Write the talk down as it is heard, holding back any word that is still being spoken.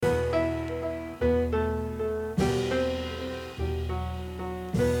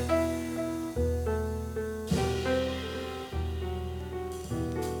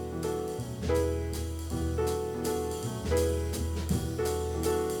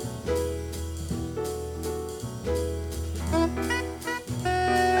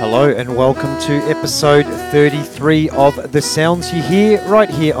Hello and welcome to episode 33 of The Sounds You Hear, right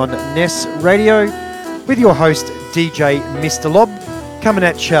here on Ness Radio, with your host DJ Mr. Lob, coming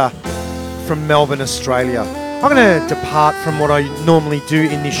at you from Melbourne, Australia. I'm going to depart from what I normally do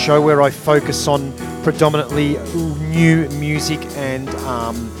in this show, where I focus on predominantly new music and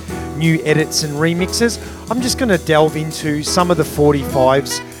new edits and remixes. I'm just going to delve into some of the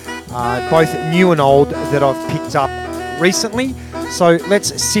 45s, both new and old, that I've picked up recently. So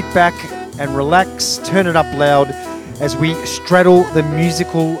let's sit back and relax, turn it up loud as we straddle the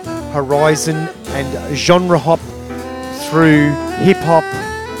musical horizon and genre hop through hip-hop,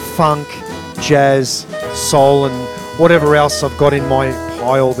 funk, jazz, soul and whatever else I've got in my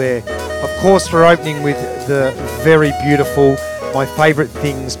pile there. Of course, we're opening with the very beautiful My Favourite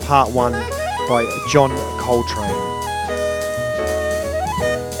Things Part 1 by John Coltrane.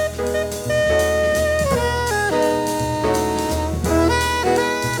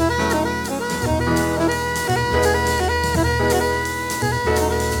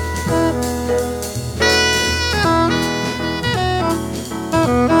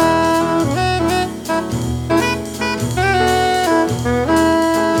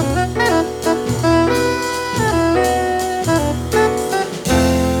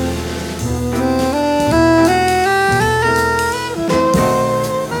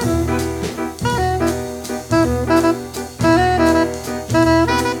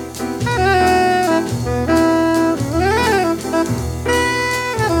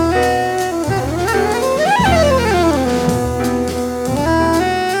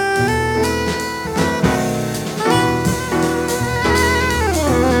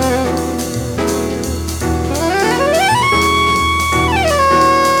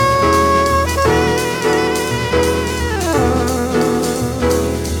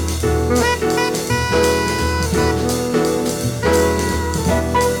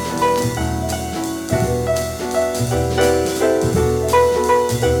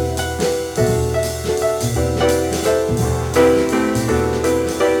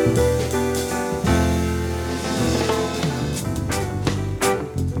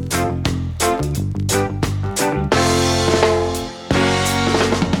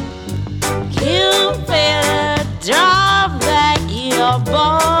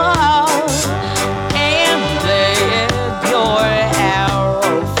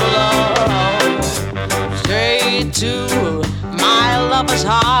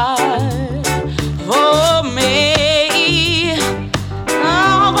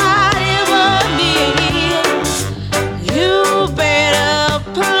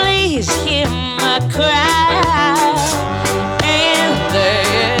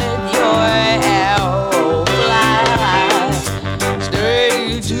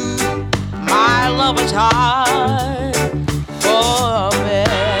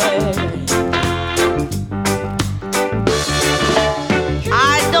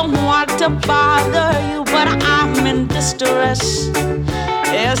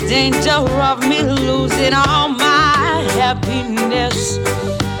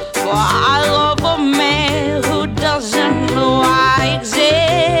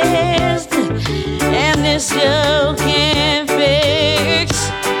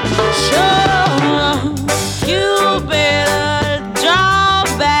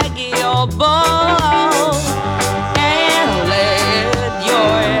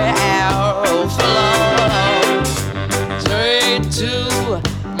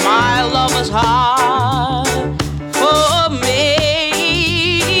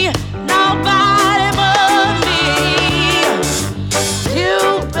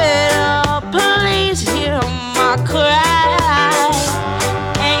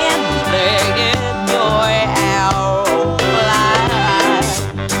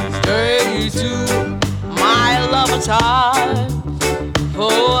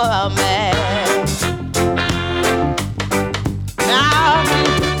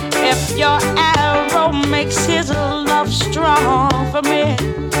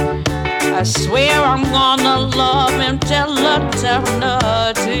 I swear I'm gonna love him till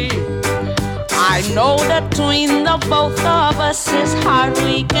eternity. I know that between the both of us is hard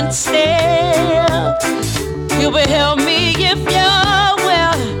we can stand. You will help me if you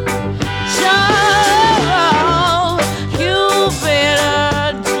will. So you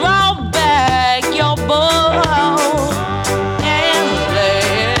better draw back your bow and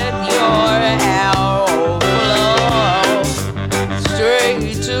let your arrow flow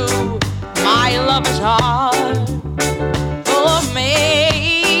straight to my lover's heart. For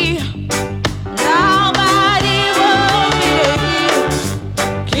me, nobody will be.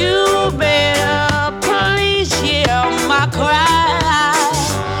 You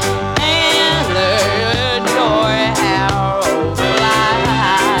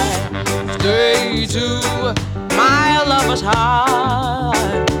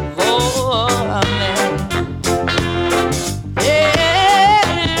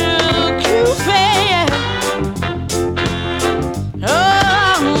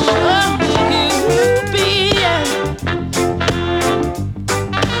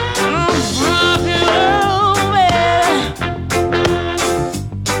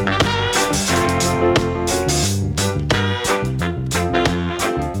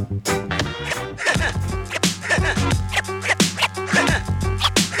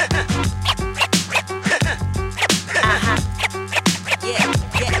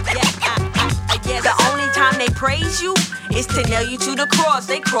to nail you to the cross.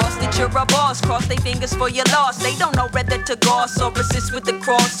 They cross that you're a boss, cross their fingers for your loss. They don't know whether to goss or resist with the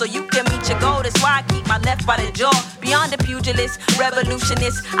cross, so you can reach your goal. That's why I keep my left by the jaw. Beyond the pugilist,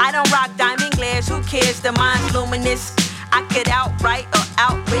 revolutionist, I don't rock diamond glares. Who cares? The mind's luminous. I could outright or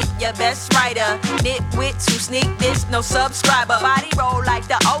outwit your best writer. Nitwits who sneak this, no subscriber. Body roll like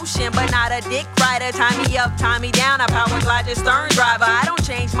the ocean, but not a dick rider. Tie me up, tie me down, I power glide your stern driver. I don't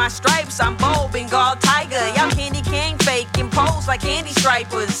change my stripes, I'm bold, Bengal tiger. Y'all candy cane fake and pose like candy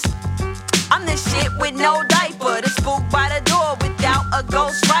stripers. I'm the shit with no diaper, the spook by the door without a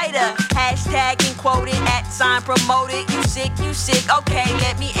ghostwriter. Hashtag and quoted, @ promoted. You sick, okay,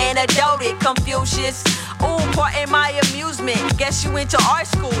 let me antidote it. Confucius, ooh, pardon my amusement. Guess you went to art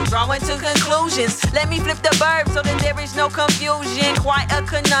school, drawing to conclusions. Let me flip the verb so that there is no confusion. Quite a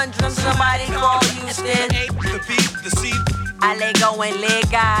conundrum, somebody call Houston. The B, the C. I let go and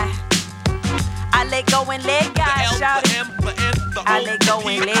let God. I let go and let God, shout it. I let go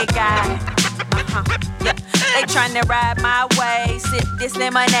and let God. Yeah. They tryna ride my way, sip this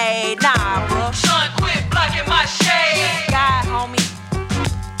lemonade. Nah, bro. Son, quit blocking my shade. God, homie.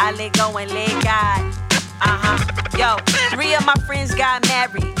 I let go and let God. Yo, 3 of my friends got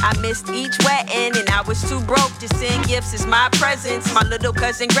married. I missed each wedding and I was too broke to send gifts as my presents. My little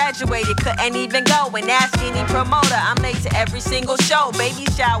cousin graduated, couldn't even go and ask any promoter. I'm late to every single show. Baby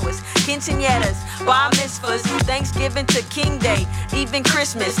showers, quinceañeras, bar mitzvahs, Thanksgiving to King Day, even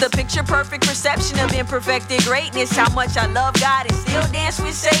Christmas. The picture perfect reception of imperfected greatness. How much I love God and still dance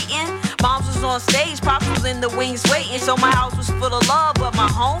with Satan. Moms was on stage, Pops was in the wings waiting. So my house was full of love, but my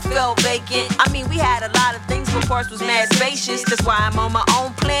home felt vacant. I mean, we had a lot of things, but parts was mad spacious. That's why I'm on my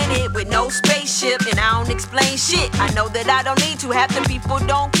own planet with no spaceship. And I don't explain shit, I know that I don't need to. Half the people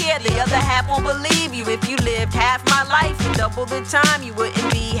don't care, the other half won't believe you. If you lived half my life and double the time, you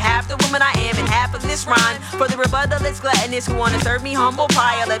wouldn't be half the woman I am and half of this rhyme. For the rebuttalist gluttonous who wanna serve me humble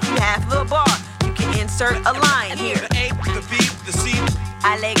pie, I left you half of a bar. You can insert a line here. The A, the B, the C.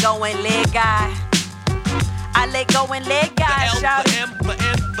 I let go and let God. I let go and let God, shout it.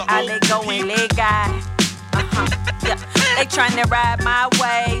 I let go and let God. Yeah. They tryna ride my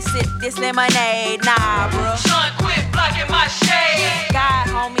way, sip this lemonade. Nah, bro. Son, quit blocking my shade. God,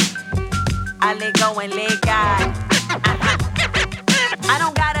 homie. I let go and let God. I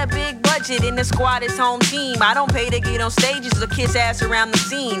don't got a big budget in the squad, it's home team. I don't pay to get on stages or kiss ass around the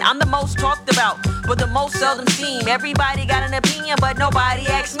scene. I'm the most talked about, but the most seldom seen. Everybody got an opinion, but nobody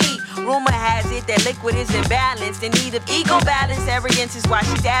asks me. Rumor has it that liquid is imbalanced, in need of ego balance. Arrogance is why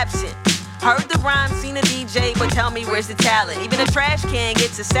she's absent. Heard the rhyme, seen a DJ, but tell me where's the talent? Even a trash can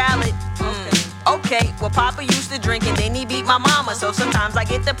gets a salad. Okay, well Papa used to drink and then he beat my mama. So sometimes I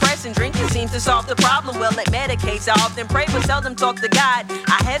get depressed and drinking seems to solve the problem. Well, it medicates, I often pray but seldom talk to God.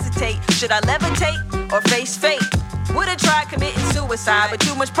 I hesitate, should I levitate or face fate? Would've tried committing suicide, but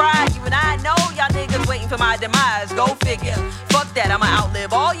too much pride. You and I know y'all niggas waiting for my demise. Go figure. Fuck that, I'ma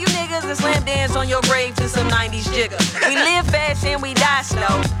outlive all you niggas and slam dance on your grave to some 90s jigger. We live fast and we die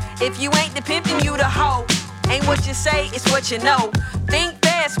slow. If you ain't the pimp, then you the hoe. Ain't what you say, it's what you know. Think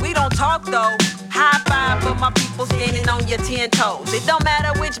fast, we don't talk though. High five for my people standing on your 10 toes. It don't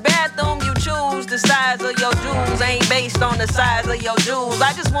matter which bathroom you choose. The size of your jewels ain't based on the size of your jewels.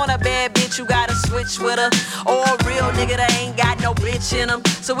 I just want a bad bitch who got a switch with her, or a real nigga that ain't got no bitch in him.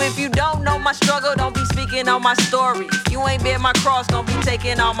 So if you don't know my struggle, don't be speaking on my story. If you ain't bear my cross, don't be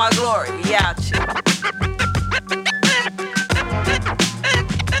taking all my glory. We out here.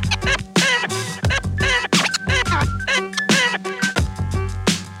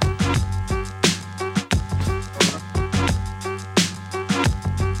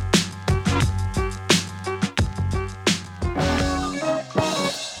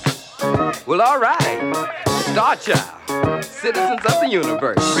 Well, all right. Star Child, citizens of the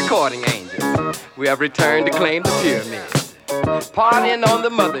universe, recording angels. We have returned to claim the pyramids. Partying on the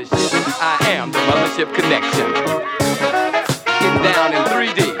mothership. I am the mothership connection. Getting down in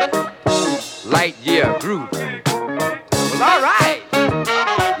 3D. Light year grooving. Well, all right.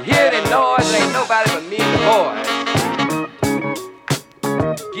 You hear the noise? Ain't nobody but me and the boys.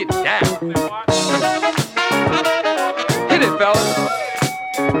 Get down. Hit it, fellas.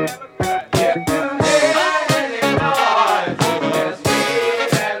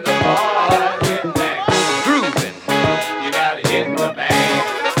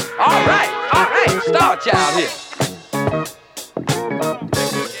 Star Child here.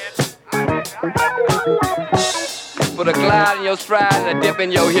 Put a glide in your stride and a dip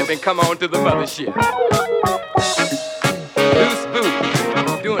in your hip and come on to the mothership. Loose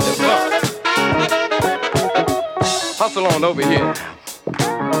booty, doing the bump. Hustle on over here.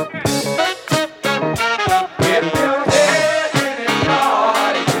 If you head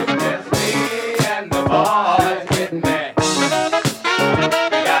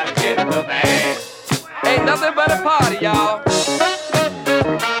y'all.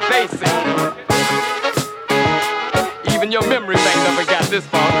 Basic. Even your memory bank never got this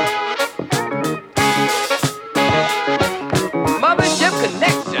far. Mothership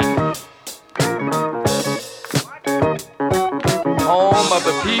Connection. Home of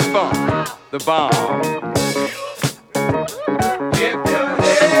the P-Funk, the bomb. If your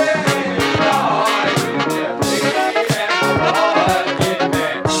head is hard,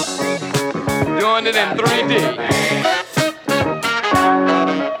 doing it in 3D.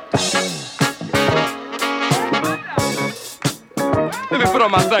 Let me put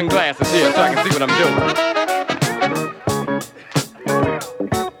on my sunglasses here so I can see what I'm doing.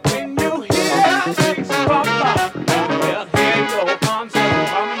 When you hear things from up, well, hear your concert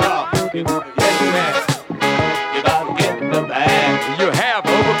from up. Yes, man. You gotta get the bag. You have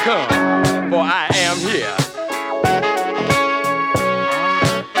overcome, for I am here.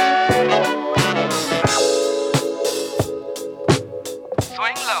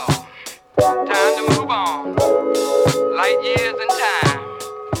 Swing low. Time to move on. Light years in time.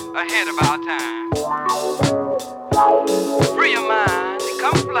 Ahead of our time. Free your mind and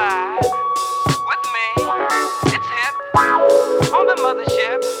come fly with me. It's hip on the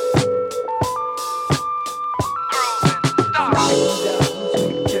mothership.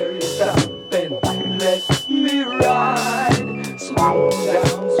 Grooving, start. Let me ride. Slow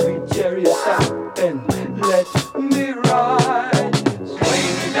down, sweet cherry, stop and let me ride.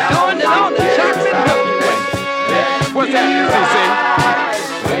 Swing down, doing it on the charts and everything. What's happening, CC?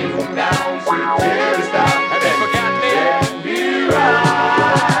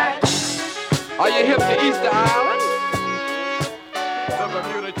 Are you hip to Easter Island? The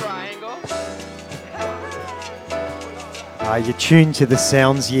Bermuda Triangle? You're tuned to the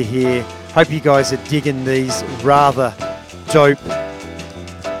sounds you hear. Hope you guys are digging these rather dope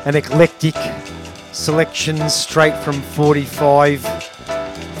and eclectic selections straight from 45.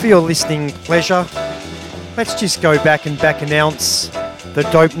 For your listening pleasure, let's just go back and announce the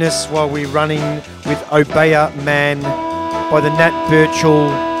dopeness while we're running with Obeya Man by the Nat Birchall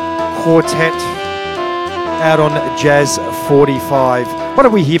Quartet out on Jazz 45. What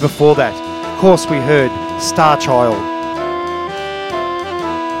did we hear before that? Of course we heard Star Child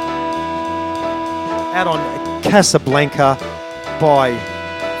out on Casablanca by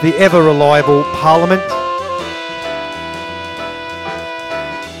the ever reliable Parliament.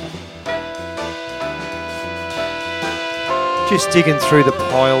 Just digging through the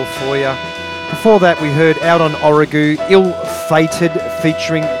pile for you. Before that we heard out on Origu Ill Fated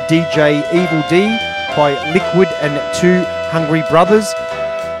featuring DJ Evil D by Liquid and Two Hungry Brothers.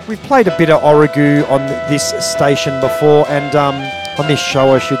 We've played a bit of Origu on this station before, and on this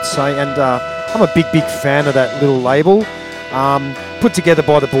show I should say, and I'm a big fan of that little label. Put together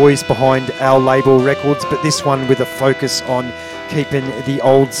by the boys behind Our Label Records, but this one with a focus on keeping the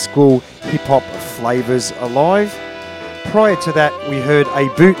old school hip hop flavours alive. Prior to that we heard a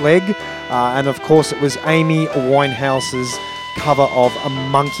bootleg, and of course it was Amy Winehouse's cover of A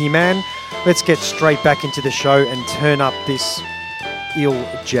Monkey Man. Let's get straight back into the show and turn up this ill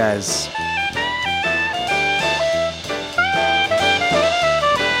jazz.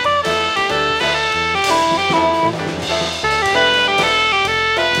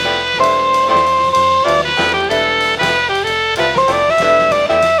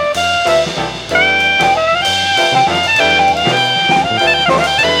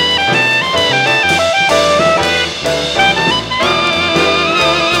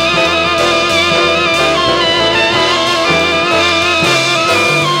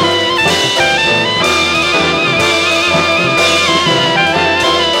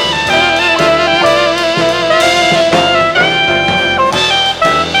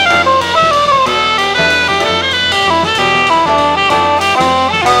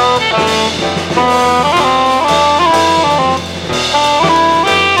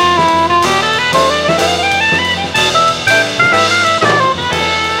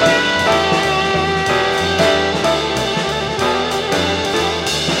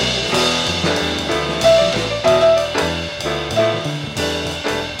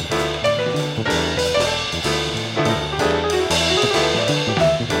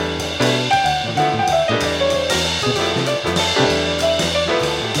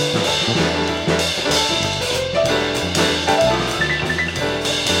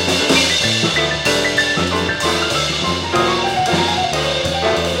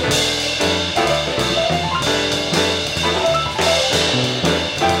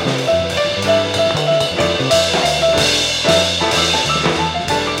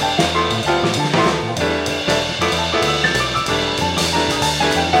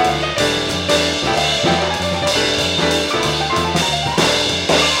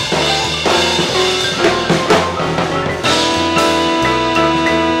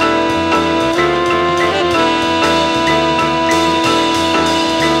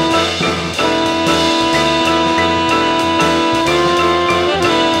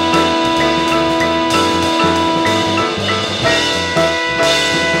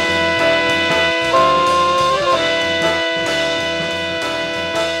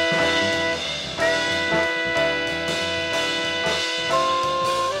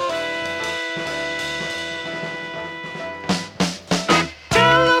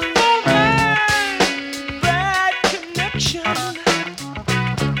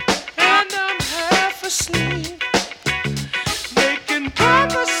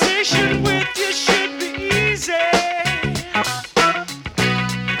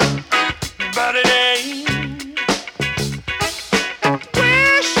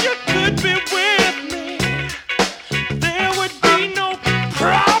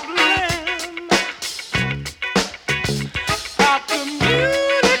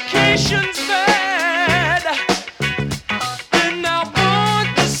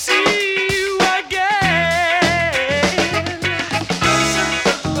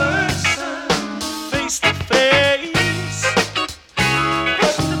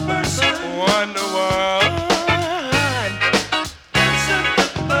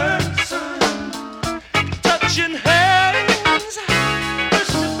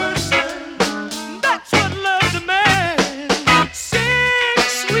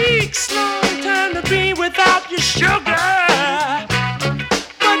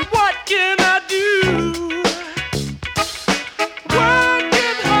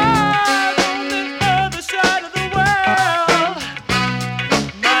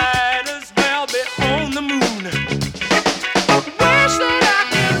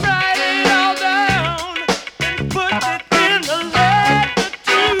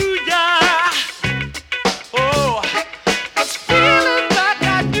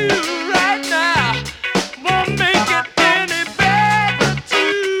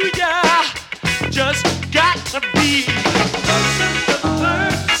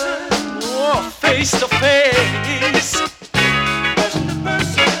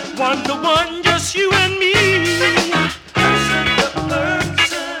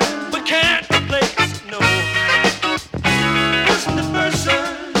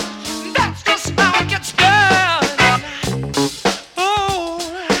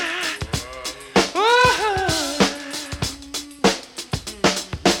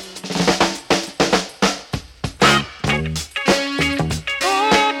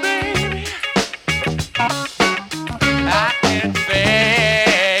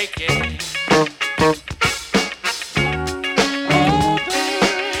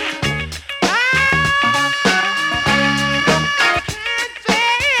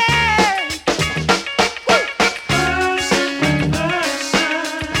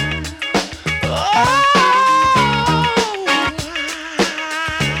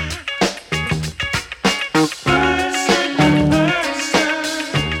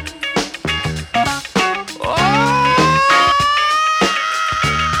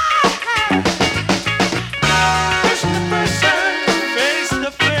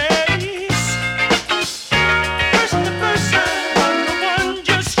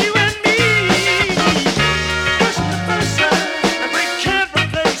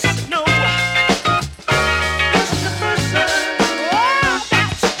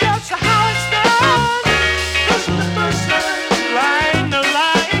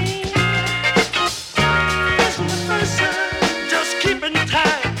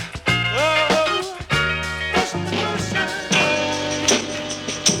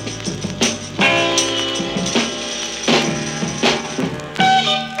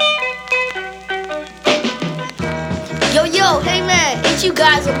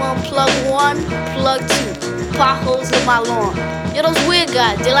 luck too. Potholes in my lawn. Yo, those weird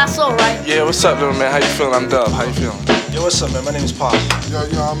guys, De La Soul, right? Yeah, what's up, little man? How you feeling? I'm Dub. How you feeling? Yo, what's up, man? My name is Pop. Yo,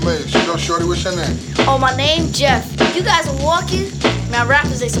 I'm Mace. Yo, shorty, what's your name? Oh, my name, Jeff. You guys are walking? Man,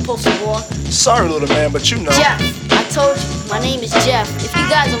 rappers ain't supposed to walk. Sorry, little man, but you know. Jeff, I told you, my name is Jeff. If you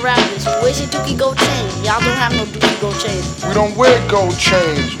guys are rappers, where's your Dookie Gold chain? Y'all don't have no Dookie Gold chain. We don't wear gold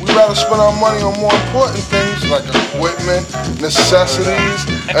chains. We rather spend our money on more important things like equipment, necessities,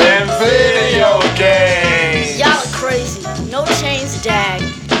 and video games. Y'all are crazy. No chains, dag.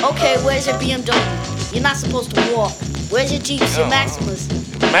 Okay, where's your BMW? You're not supposed to walk. Where's your Jeeps, your Maximus?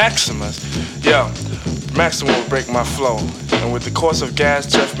 Maximus? Yo, Maximus will break my flow. And with the cost of gas,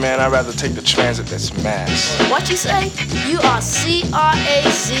 Jeff, man, I'd rather take the transit that's mass. What you say? You are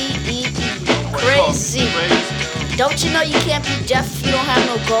C-R-A-Z-E-E. Crazy. Don't you know you can't be deaf if you don't have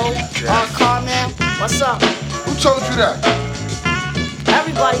no gold? Or a car, man? What's up? Who told you that?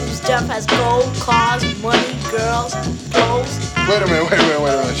 Everybody who's deaf has gold, cars, money, girls, clothes. Wait a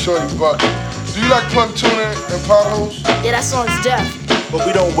minute. Shorty, but do you like plug tuna and potholes? Yeah, that song's deaf. But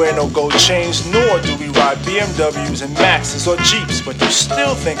we don't wear no gold chains, nor do we ride BMWs and Maxes or Jeeps. But you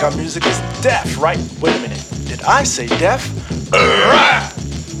still think our music is deaf, right? Wait a minute. Did I say deaf?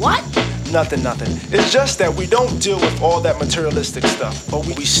 What? Nothing. It's just that we don't deal with all that materialistic stuff. But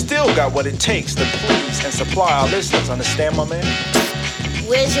we still got what it takes to please and supply our listeners. Understand, my man?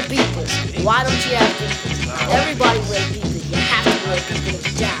 Where's your beepers? Why don't you have beepers? Everybody wears beepers. You have to wear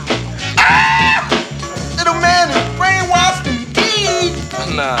beepers down. Little man is brainwashed indeed.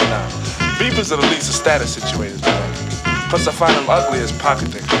 Nah. Beepers are the least of status situators, man. Plus, I find them ugly as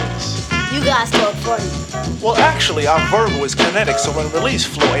pocket decorators. You guys talk funny. Well, actually, our verbal is kinetic, so when release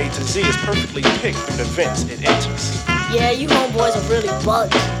flow A to Z is perfectly picked through the vents it enters. Yeah, you homeboys are really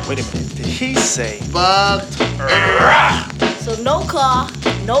bugged. Wait a minute, did he say Bugged. So no car,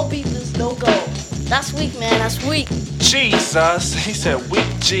 no beepers, no gold. That's weak, man, that's weak. Jesus, he said weak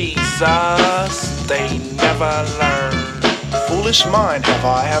Jesus, they never learn. foolish mind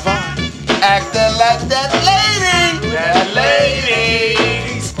have I? Acting like that lady. That lady.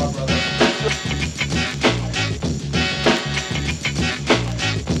 Peace, my brother.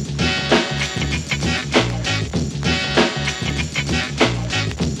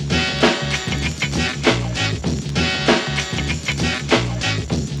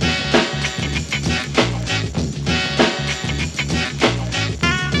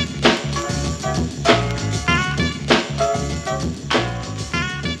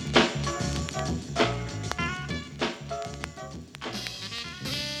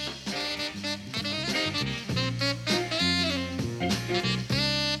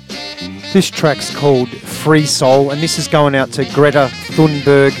 This track's called Free Soul, and this is going out to Greta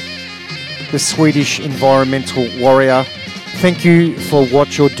Thunberg, the Swedish environmental warrior. Thank you for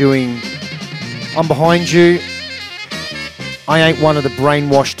what you're doing. I'm behind you. I ain't one of the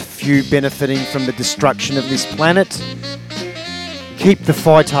brainwashed few benefiting from the destruction of this planet. Keep the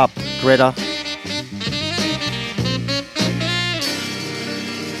fight up, Greta.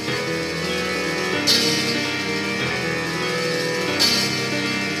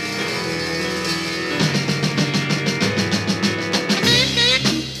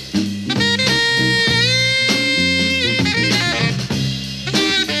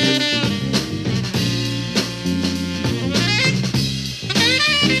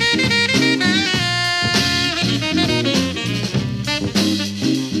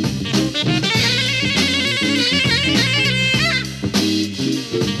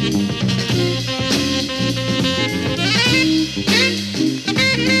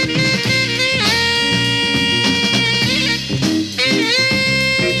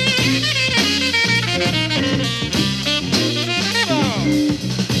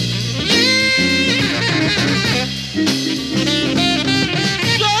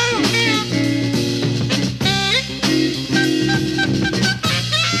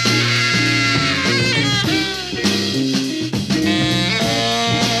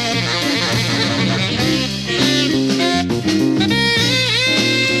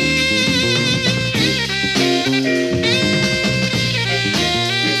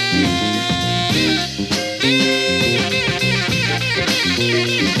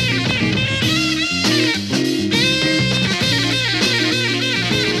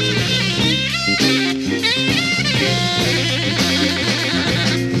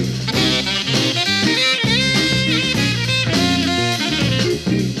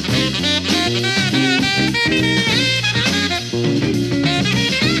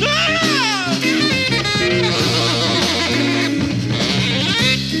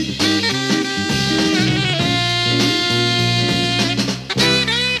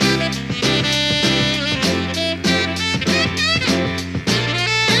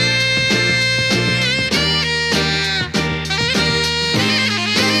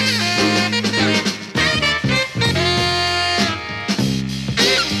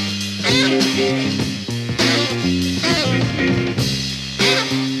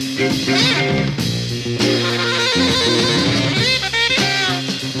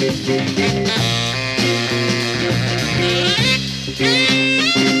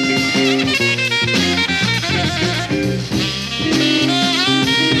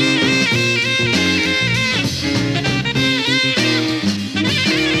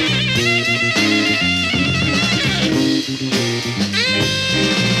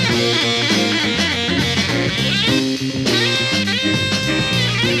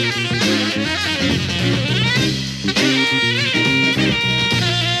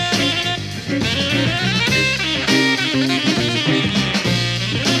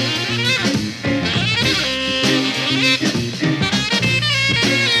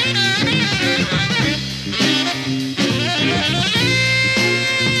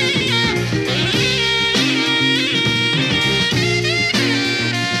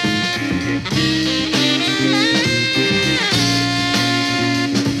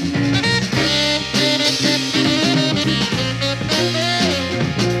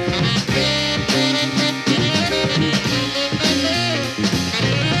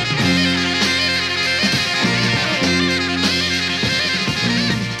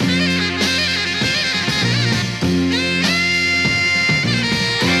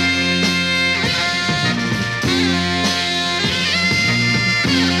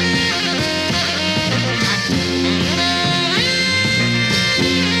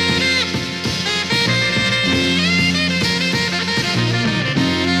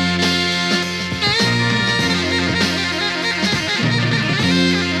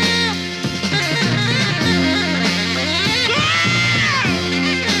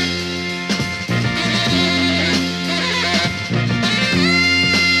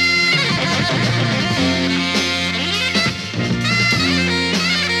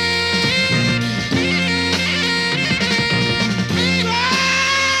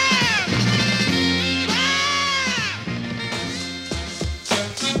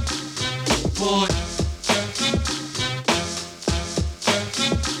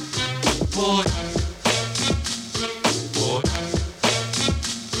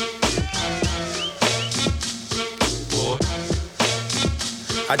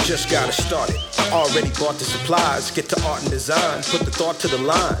 I just got it started. Already bought the supplies, get to art and design, put the thought to the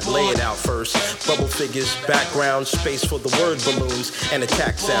line, lay it out first. Bubble figures, background, space for the word balloons, and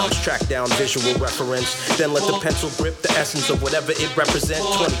attack sounds, track down visual reference. Then let the pencil grip the essence of whatever it represents.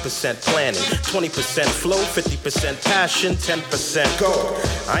 20% planning, 20% flow, 50% passion, 10% go.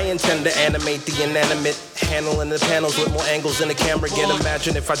 I intend to animate the inanimate, handling the panels with more angles than the camera get.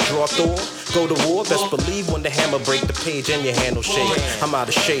 Imagine if I draw Thor, go to war, best believe when the hammer break the page and your handle shake. I'm out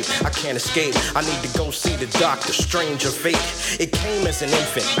of shape, I can't escape, I need to go see the doctor, strange or fake. It came as an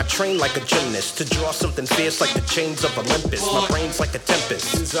infant, I trained like a gymnast to draw something fierce like the chains of Olympus. My brain's like a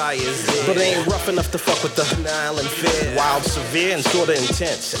tempest, desire's there, but it ain't rough enough to fuck with the Nile and fear. Wild, severe, and sorta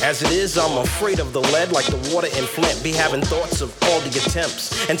intense. As it is, I'm afraid of the lead like the water in Flint. Be having thoughts of all the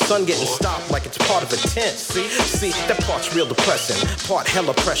attempts, and sun getting stopped like it's part of a tent. See, that part's real depressing, part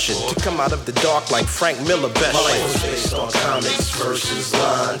hella pressure to come out of the dark like Frank Miller best. My life was based on comics versus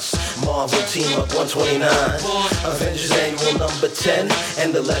lines. Marvel Team Up 129, Avengers Annual number 10,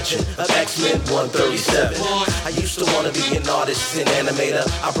 and the Legend of X-Men 137. I used to wanna be an artist and animator.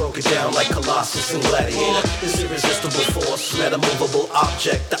 I broke it down like Colossus and Gladiator. This irresistible force, met a movable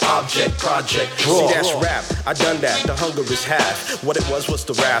object, the object project. Draw. See, that's rap, I done that, the hunger is half. What it was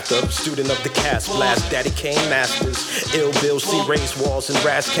the wrath of student of the cast. Blast Daddy Kane Masters, Ill Bill C race walls and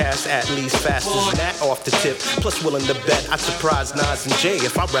Razzcast at least fast as that off the tip. Plus willing to bet I'd surprise Nas and Jay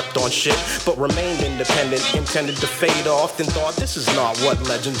if I repped on shit, but remained independent, intended to fade off, then thought this is not what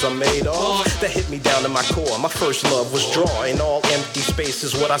legends are made of. That hit me down to my core. My first love was draw. In all empty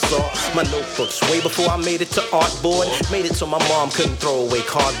spaces what I saw. My notebooks way before I made it to artboard. Made it so my mom couldn't throw away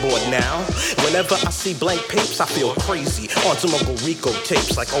cardboard. Now whenever I see blank papes I feel crazy. On some Uncle Rico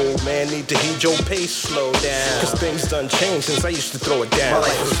tapes like old man need to heed your pace. Slow down, cause things done changed since I used to throw it down. My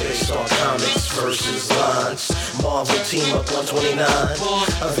life was based on comics versus lines. Marvel Team Up 129,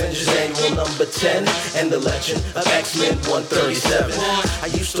 Avengers Annual number 10, and the Legend of X-Men 137. I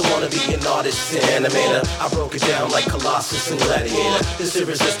used to wanna be an artist and animator. I broke it down like Colossus and Gladiator. This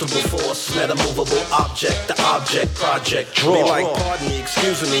irresistible force, met a movable object, the object project. Draw. Be like, pardon me,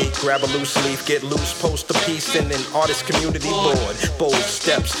 excuse me, grab a loose leaf, get loose, post a piece in an artist community board. Bold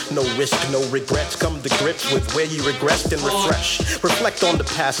steps, no risk, no regrets. Come to grips with where you regressed and refresh. Reflect on the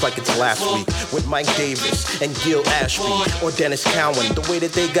past like it's last week with Mike Davis and Gil Ashby or Dennis Cowan. The way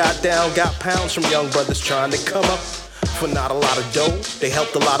that they got down, got pounds from young brothers trying to come up. for not a lot of dough. They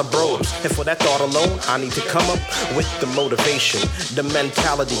helped a lot of bros. And for that thought alone, I need to come up with the motivation, the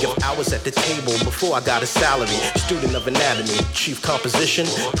mentality of hours at the table before I got a salary. Student of anatomy, chief composition,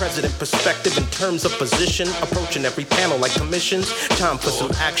 president perspective in terms of position, approaching every panel like commissions. Time for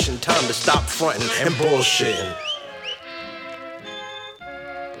some action, time to stop fronting and bullshitting.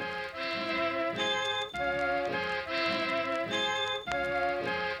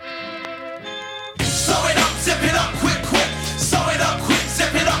 Sew it up, zip it up, quick, quick. Sew it up, quick,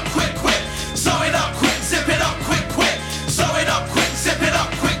 zip it up, quick, quick. Sew it up, quick, zip it up, quick, quick. Sew it up, quick, zip it up,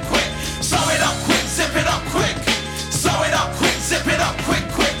 quick, quick. Sew it up, quick, zip it up, quick. Sew it up, quick, zip it up, quick,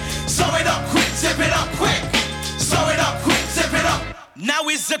 quick. Sew it up, quick, zip it up, quick. Sew it up, quick, zip it up. Now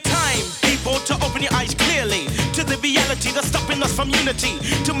is the time, people, to open your eyes clearly to the reality that's stopping us from unity.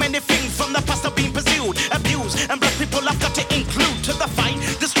 Too many things from the past are being pursued, abused, and black people have got to include to the fight,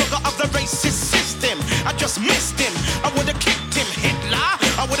 the struggle of the racist system. I just missed him, I would've kicked him, Hitler.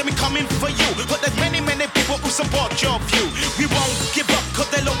 I would've been coming for you, but there's many, many people who support your view. We won't give up, cause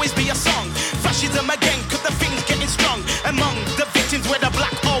there'll always be a song. Fascism again, cause the thing's getting strong. Among the victims, whether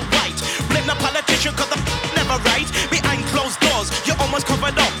black or white. Blame the politician, cause the never right. Behind closed doors, you're almost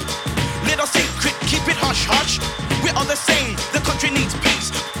covered up. Little secret, keep it hush hush. We're all the same, the country needs peace.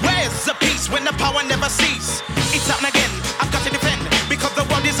 Where's the peace when the power never cease? It's happening again, I've got to defend. Because the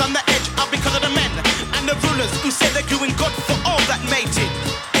world is on the edge, all because of the men. And the rulers who say they're doing good for all that made it.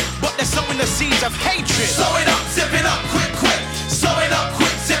 But they're sowing the seeds of hatred. Sew it up, zip it up, quick, quick. Sew it up,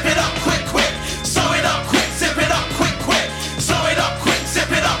 quick, zip it up, quick, quick. Sew it up, quick, zip it up, quick, quick. Sew it up, quick, zip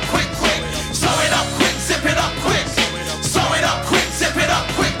it up, quick, quick. Sew it up, quick, zip it up, quick. Sew it up, quick, zip it up,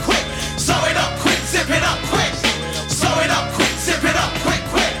 quick, quick. Sew it up, quick, zip it up, quick. Sew it up, quick, zip it up, quick,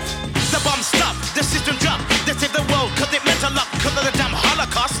 quick. The bomb stopped, the system dropped. They saved the world cause it meant a lot. Cause of the damn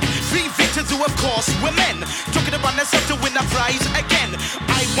Holocaust. Three victims who of course were men. Talking about themselves to win a prize again.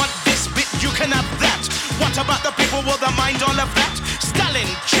 I want this bit, you can have that. What about the people with the mind all of that? Stalin,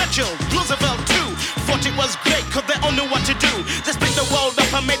 Churchill, Roosevelt too. Thought it was great cause they all knew what to do. They split the world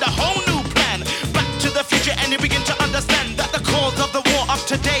up and made a whole new plan. Back to the future and you begin to understand that the cause of the war of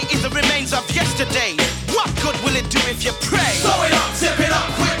today is the remains of yesterday. What good will it do if you pray? Sew it up, zip it up,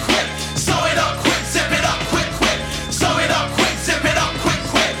 quick, quick. Sew it up, quick, zip it up, quick, quick. Sew it up, quick, zip it up, quick,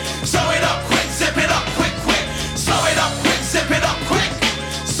 quick. Sew it up, quick, zip it up, quick, quick. Sew it up, quick, zip it up, quick.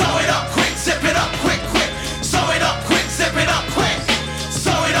 Sew it up, quick, zip it up, quick, quick. Sew it up, quick, zip it up, quick.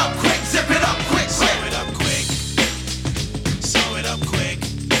 Sew it up, quick, zip it up, quick, quick. Sew it up quick. Sew it up quick.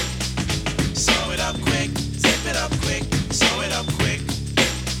 Sew it up quick. Zip it up quick. Sew it up quick.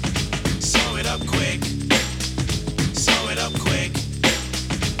 Sew it up quick. Sew it up quick.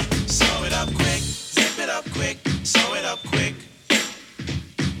 Sew it up quick. Zip it up quick. Sew it up quick.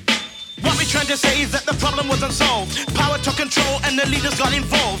 What we're trying to say is that the problem wasn't solved. Power took control and the leaders got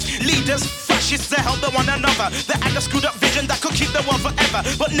involved. Leaders, fascists, they helped one another. They had a screwed up vision that could keep the world forever.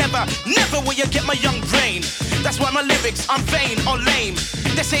 But never, never will you get my young brain. That's why my lyrics aren't vain or lame.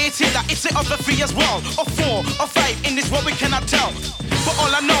 They say it's Hitler, it's it of the three as well. Or four, or five, in this world we cannot tell. But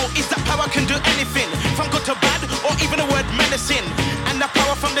all I know is that power can do anything. From good to bad, or even the word medicine. And the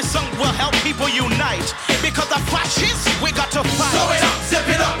power from the song will help people unite. Because the fascists, we got to fight. Sew it up, zip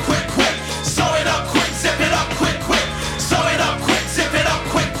it up, quick, quick. Sew it up, quick, zip it up, quick, quick. Sew it up, quick, zip it up,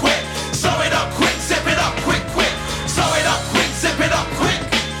 quick, quick. Sew it up, quick, zip it up, quick, quick. Sew it up, quick, zip it up, quick.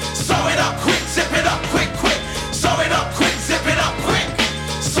 Sew it up, quick, zip it up, quick, quick. Sew it up, quick, zip it up, quick.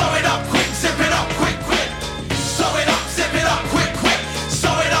 Sew it up, quick, zip it up, quick, quick. Sew it up, zip it up, quick, quick.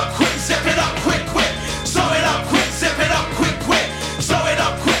 Sew it up, quick, zip it up, quick, quick. Sew it up, quick, zip it up, quick, quick. Sew it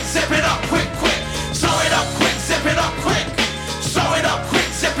up, quick, zip it up, quick, quick. Sew it up, quick, zip it up, quick. Sew it up,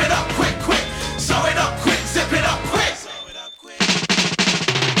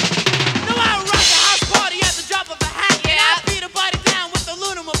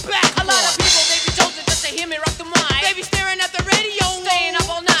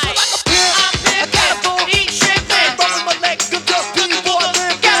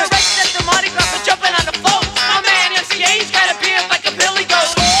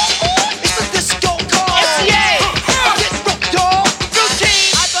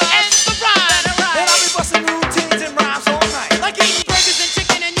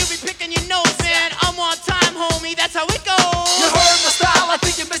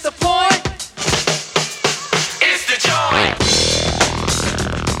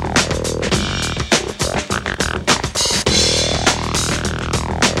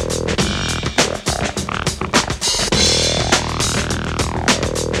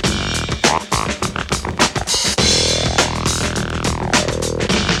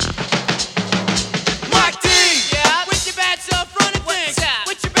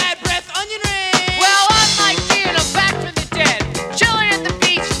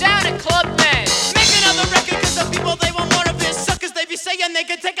 they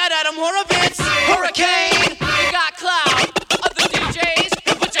can take out Adam Horovitz. Hurricane, you got cloud. Other DJs,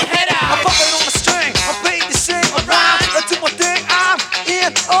 you put your head out. I'm pumping on a string, I'm paid to sing a rhyme. I do my thing, I'm in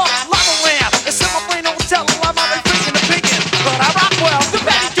a lava lamp. And some my brain don't tell them I'm already freaking the biggin'. But I rock well, the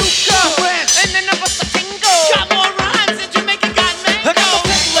Betty Duke, And then I bust the tingle. Got more rhymes than Jamaica got mango. I got the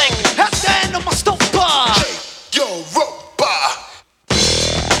big lick at the end of my stopa. Yo, robot.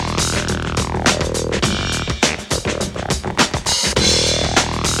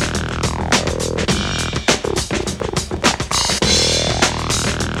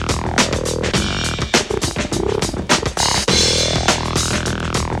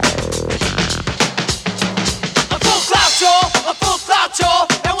 A full clout, y'all.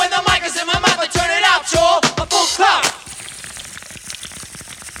 And when the mic is in my mouth, I turn it out, y'all. A full clout.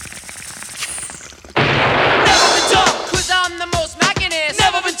 Never been dumb, cause I'm the most mackinest.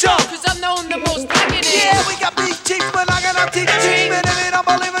 Never been dumb, cause I'm known the most mackinest. Yeah, we got big chiefs, but I got our teeth. And if you don't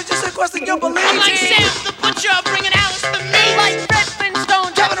believe it, just a question you believe. I'm like Sam the Butcher, bringing Alice to me. Like Fred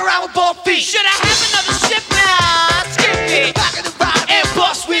Flintstone, Driving around with bald feet. should I have another ship? Nah, skip it. Back in the ride. And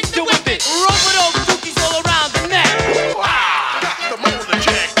bust with the whip it. Roll with those dookies all around the neck.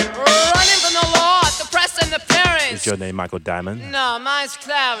 Running from the law, the press and the parents. Is your name Michael Diamond? No, mine's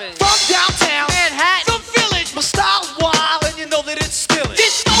Clarence. From downtown, Manhattan. some village. My style's wild, and you know that it's still it.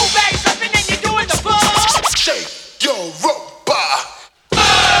 Disco bags up and then you're doing the ball. Shake your robot.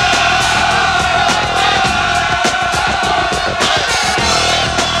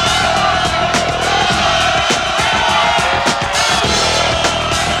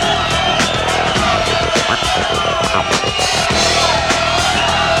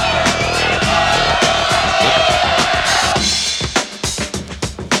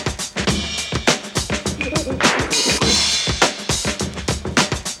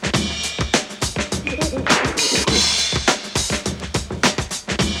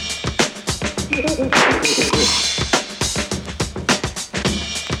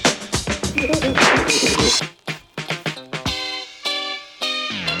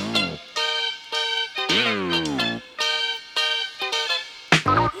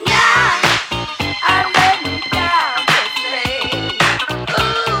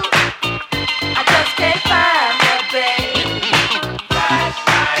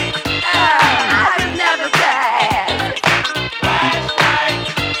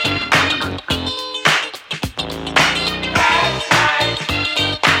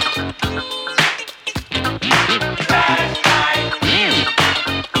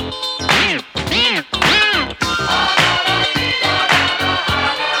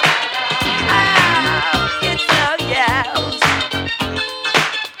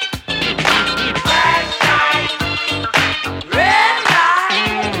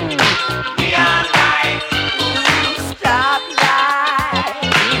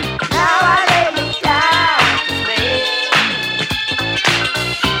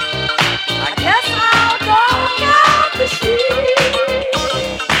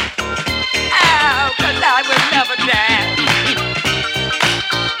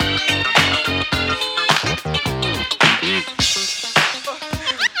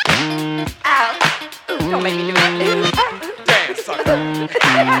 Don't make me do that. Damn, sucker.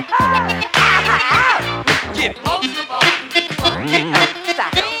 Get it. Most of all, Get it.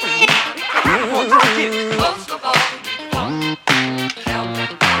 most of all,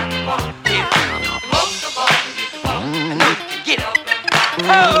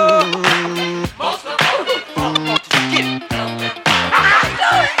 Get it.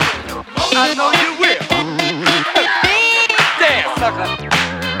 I know you will. Damn, sucker.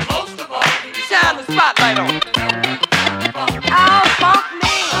 Shine the spotlight on. I'll funk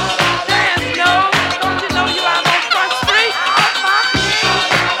me. Dance, no. Don't you know you out on Front Street?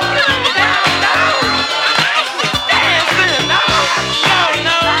 Down, down. Dance, no. No,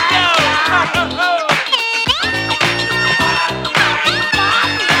 no, no.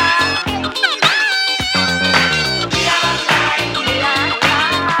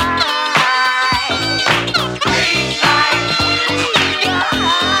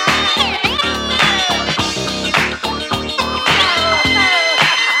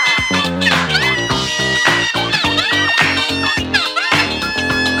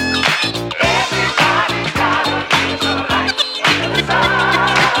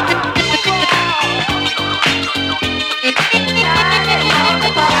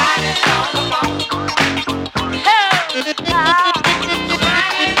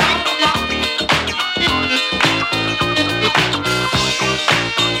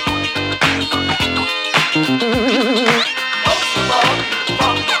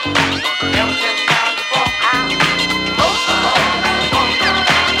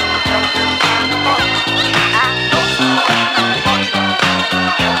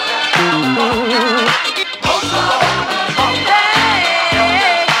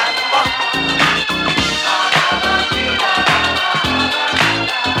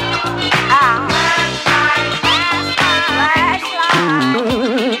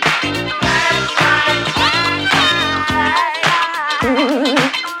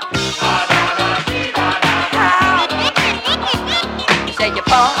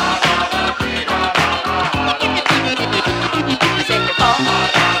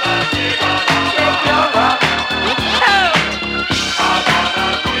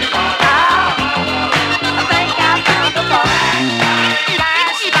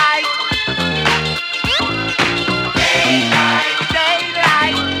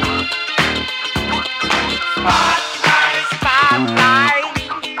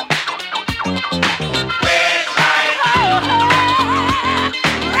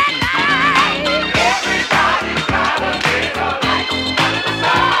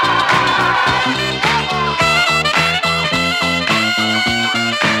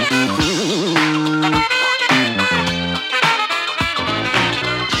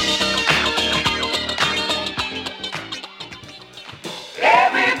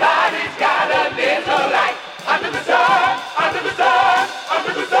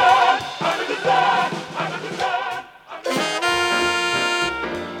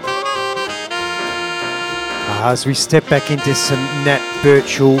 As we step back into some Nat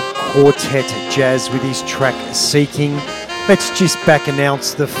Birchall quartet jazz with his track Seeking, let's just back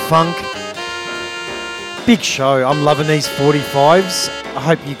announce the funk. Big show. I'm loving these 45s. I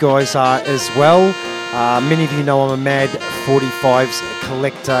hope you guys are as well. Many of you know I'm a mad 45s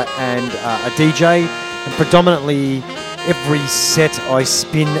collector and a DJ, and predominantly every set I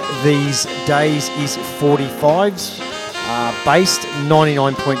spin these days is 45s, based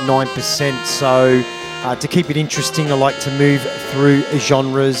 99.9%. So to keep it interesting, I like to move through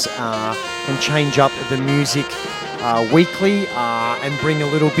genres and change up the music weekly and bring a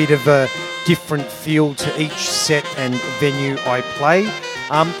little bit of a different feel to each set and venue I play.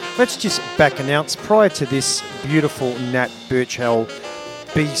 Let's just back announce, prior to this beautiful Nat Birchall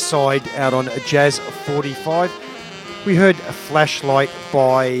B-side out on Jazz 45, we heard A Flashlight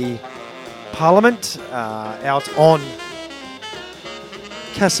by Parliament out on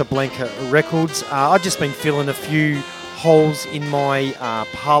Casablanca Records. I've just been filling a few holes in my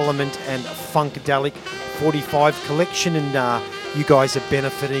Parliament and Funkadelic 45 collection, and you guys are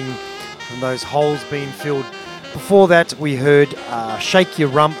benefiting from those holes being filled. Before that, we heard Shake Your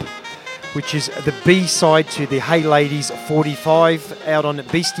Rump, which is the B-side to the Hey Ladies 45 out on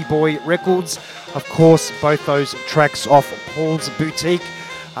Beastie Boy Records. Of course, both those tracks off Paul's Boutique,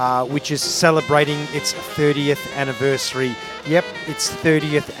 which is celebrating its 30th anniversary. Yep, its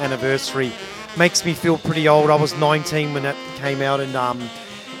 30th anniversary. Makes me feel pretty old. I was 19 when that came out, and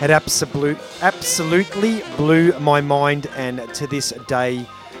it absolutely blew my mind, and to this day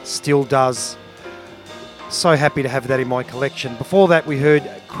still does. So happy to have that in my collection. Before that, we heard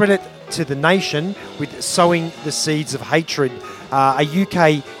Credit to the Nation with Sowing the Seeds of Hatred, a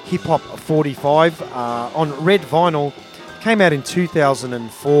UK hip-hop 45 on red vinyl. Came out in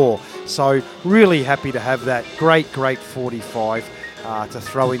 2004. So really happy to have that great 45 to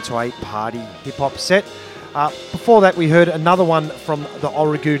throw into a party hip-hop set. Before that, we heard another one from the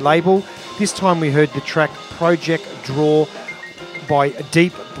Origu label. This time we heard the track Project Draw by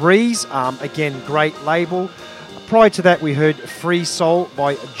Deep Breeze. Again, great label. Prior to that, we heard Free Soul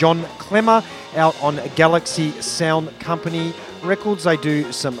by John Clemmer out on Galaxy Sound Company Records. They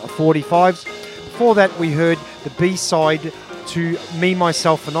do some 45s. Before that, we heard the B-side to Me,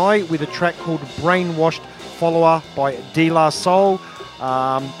 Myself and I with a track called Brainwashed Follower by De La Soul.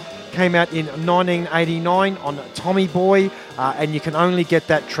 Came out in 1989 on Tommy Boy, and you can only get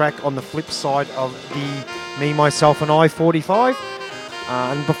that track on the flip side of the Me, Myself and I 45.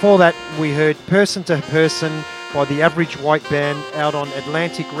 And before that, we heard Person to Person by the Average White Band out on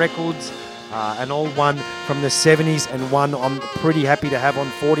Atlantic Records, an old one from the 70s, and one I'm pretty happy to have on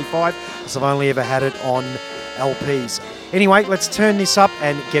 45 because I've only ever had it on LPs. Anyway, let's turn this up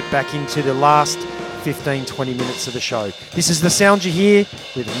and get back into the last 15-20 minutes of the show. This is The Sound You Hear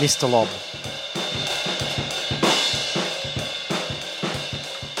with Mr. Lob.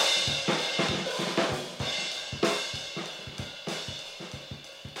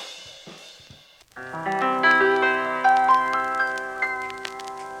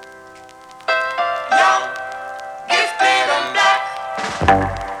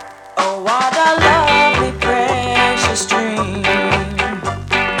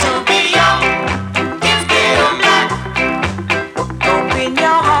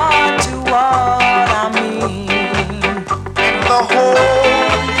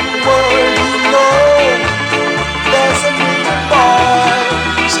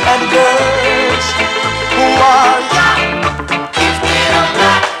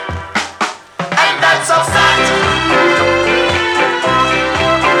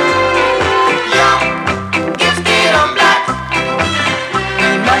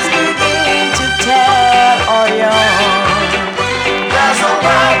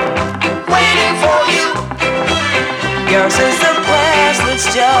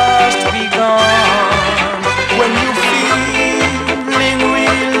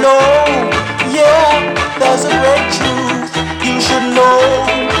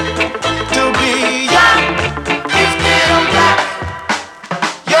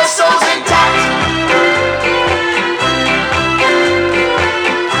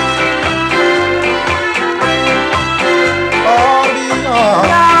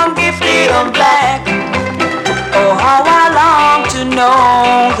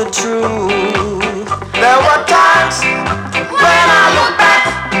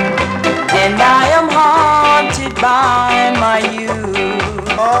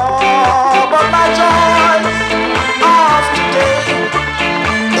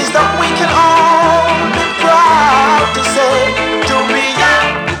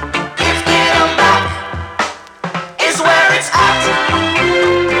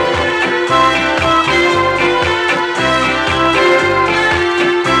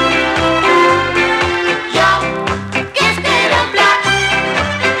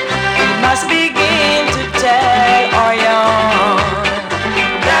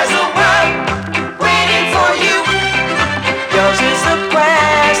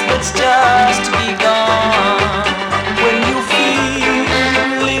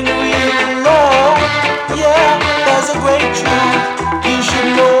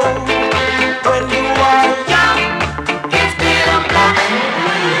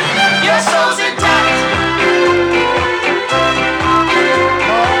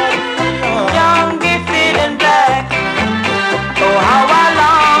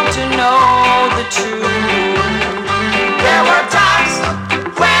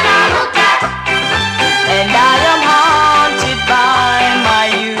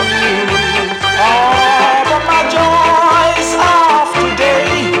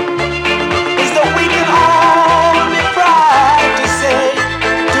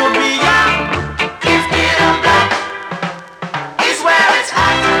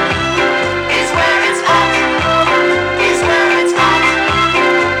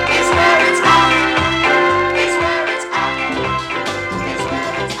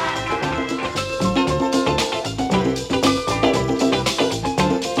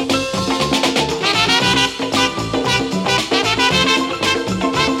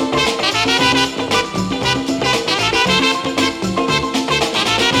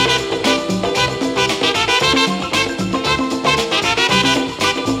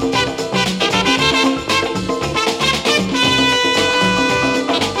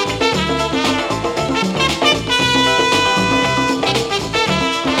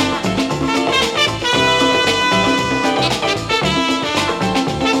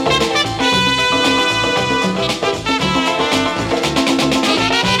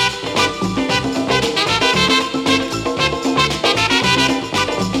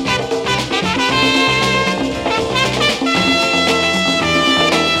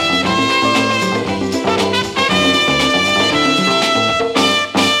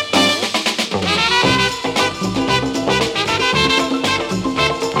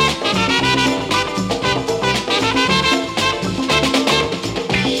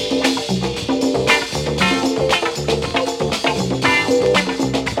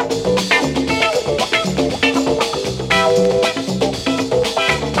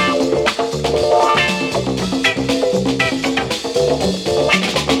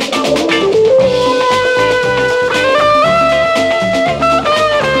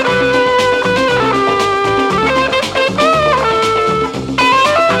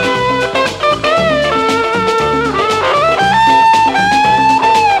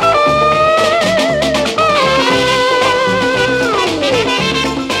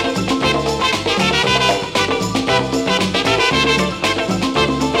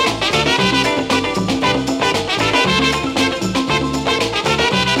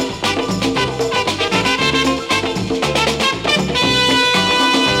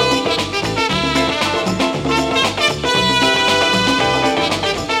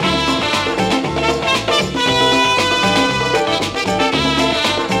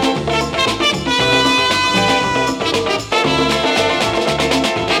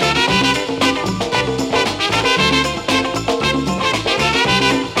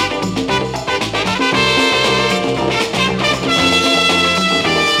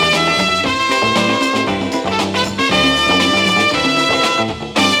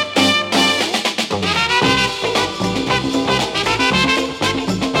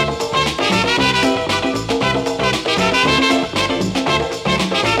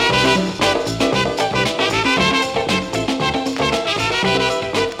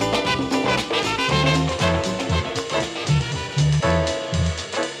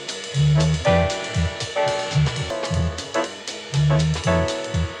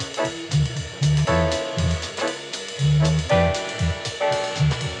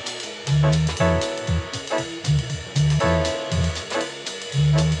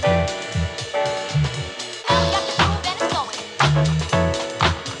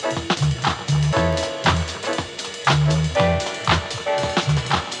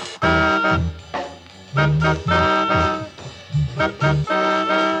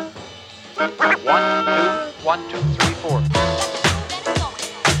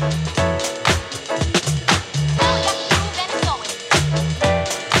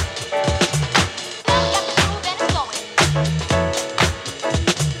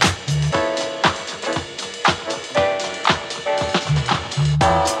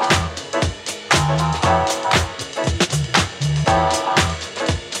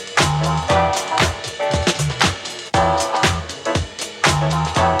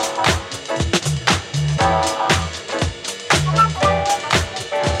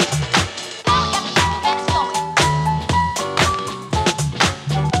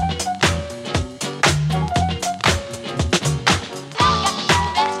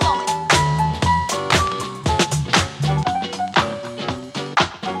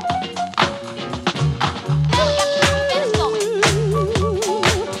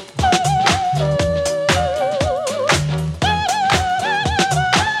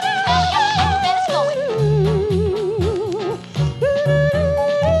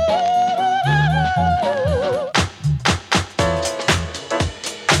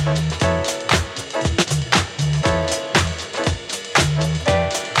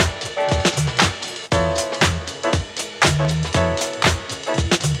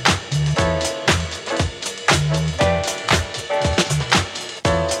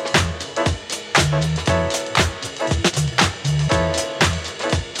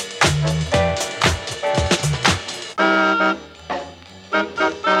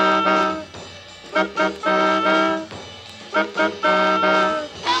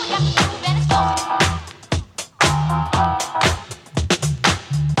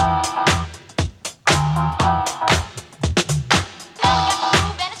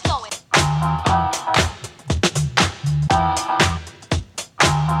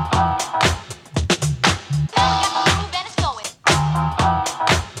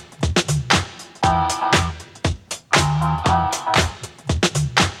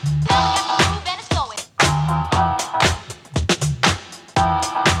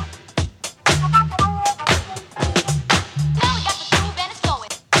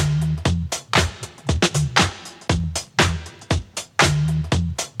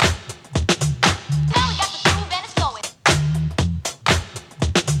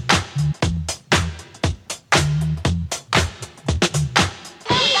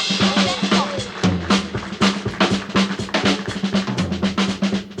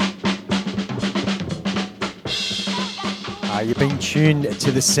 You've been tuned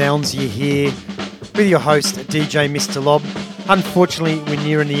to the sounds you hear with your host, DJ Mr. Lob. Unfortunately, we're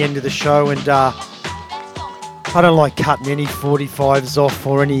nearing the end of the show, and I don't like cutting any 45s off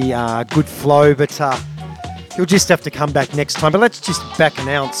or any good flow, but you'll just have to come back next time. But let's just back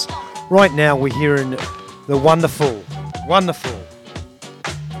announce. Right now, we're hearing the wonderful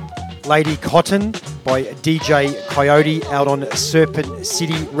Lady Cotton by DJ Coyote out on Serpent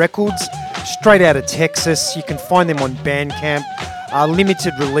City Records. Straight out of Texas. You can find them on Bandcamp.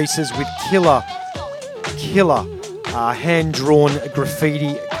 Limited releases with killer hand-drawn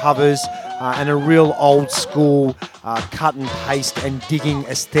graffiti covers and a real old school cut and paste and digging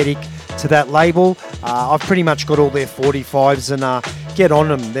aesthetic to that label. I've pretty much got all their 45s and get on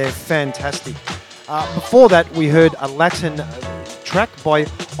them. They're fantastic. Before that, we heard a Latin track by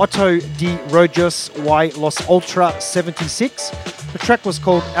Otto de Rojos y Los Ultra 76. The track was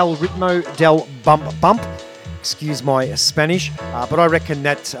called El Ritmo del Bump Bump. Excuse my Spanish, but I reckon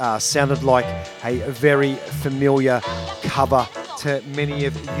that sounded like a very familiar cover to many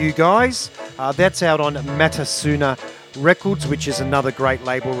of you guys. That's out on Matasuna Records, which is another great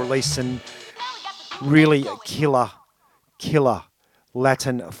label release and really killer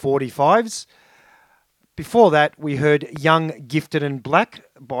Latin 45s. Before that, we heard Young, Gifted and Black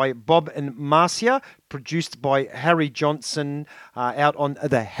by Bob and Marcia, produced by Harry Johnson, out on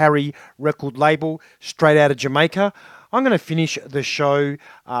the Harry record label, straight out of Jamaica. I'm going to finish the show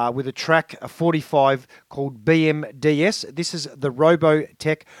with a track, a 45 called BMDS. This is the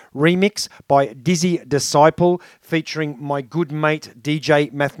Robotech remix by Dizzy Disciple, featuring my good mate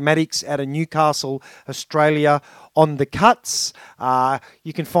DJ Mathematics out of Newcastle, Australia, on the cuts.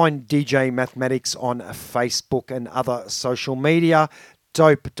 You can find DJ Mathematics on Facebook and other social media.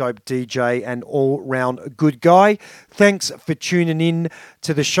 Dope DJ and all-round good guy. Thanks for tuning in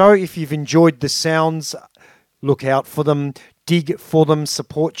to the show. If you've enjoyed the sounds, look out for them, dig for them,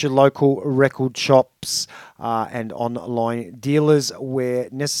 support your local record shops and online dealers where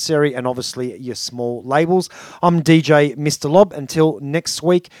necessary, and obviously your small labels. I'm DJ Mr. Lob. Until next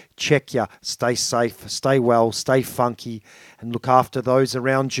week, check ya. Stay safe, stay well, stay funky, and look after those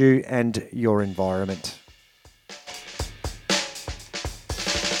around you and your environment.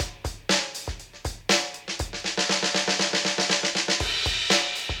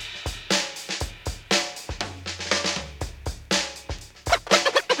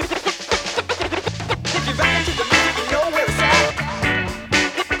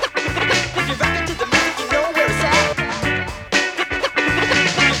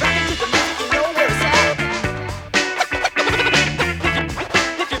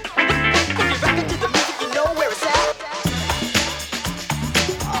 To the music,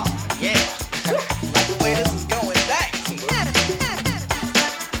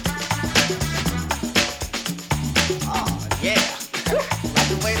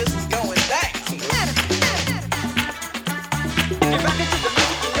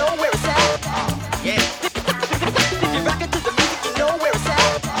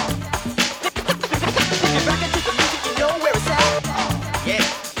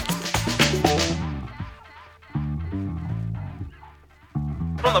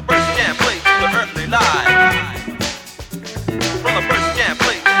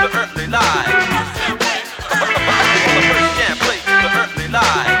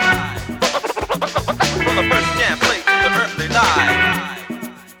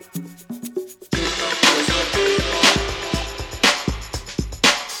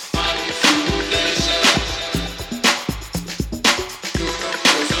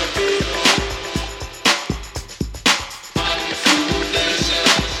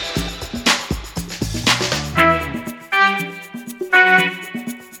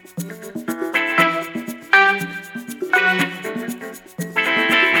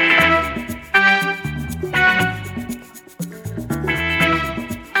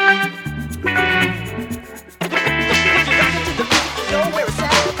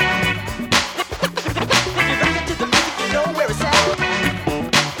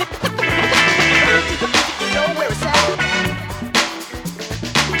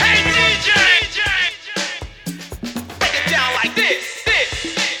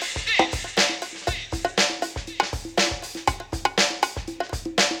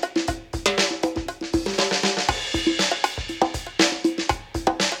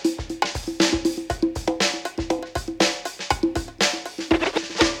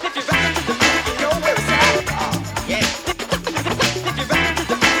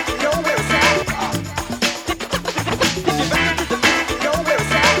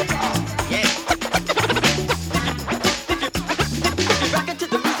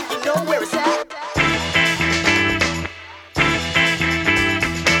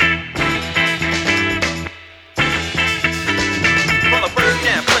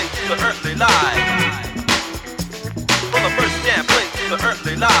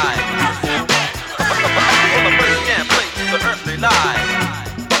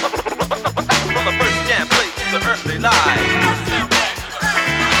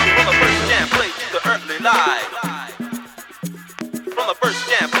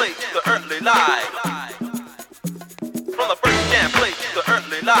 live.